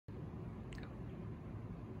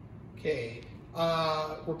Okay,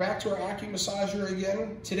 we're back to our AccuMassager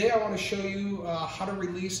again. Today I want to show you how to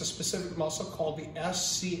release a specific muscle called the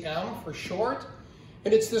SCM for short.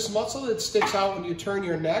 And it's this muscle that sticks out when you turn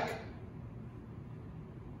your neck.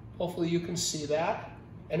 Hopefully you can see that.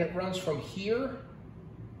 And it runs from here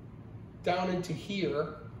down into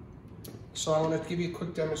here. So I want to give you a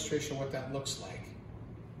quick demonstration of what that looks like.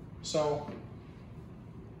 So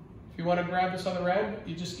if you want to grab this other end,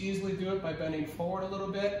 you just easily do it by bending forward a little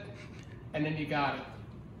bit, and then you got it.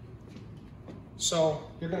 So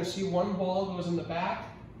you're going to see one ball goes in the back.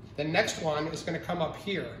 The next one is going to come up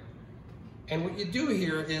here. And what you do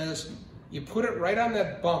here is you put it right on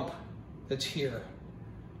that bump that's here.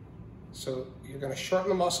 So you're going to shorten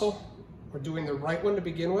the muscle. We're doing the right one to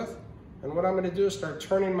begin with. And what I'm going to do is start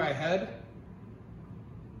turning my head.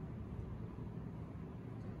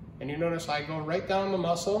 And you notice I go right down the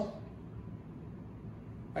muscle.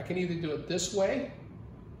 I can either do it this way,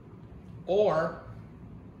 or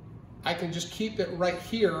I can just keep it right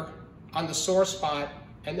here on the sore spot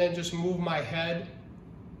and then just move my head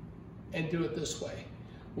and do it this way.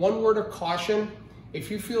 One word of caution, if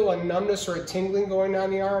you feel a numbness or a tingling going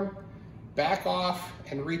down the arm, back off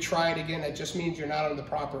and retry it again. That just means you're not on the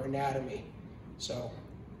proper anatomy. So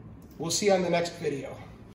we'll see you on the next video.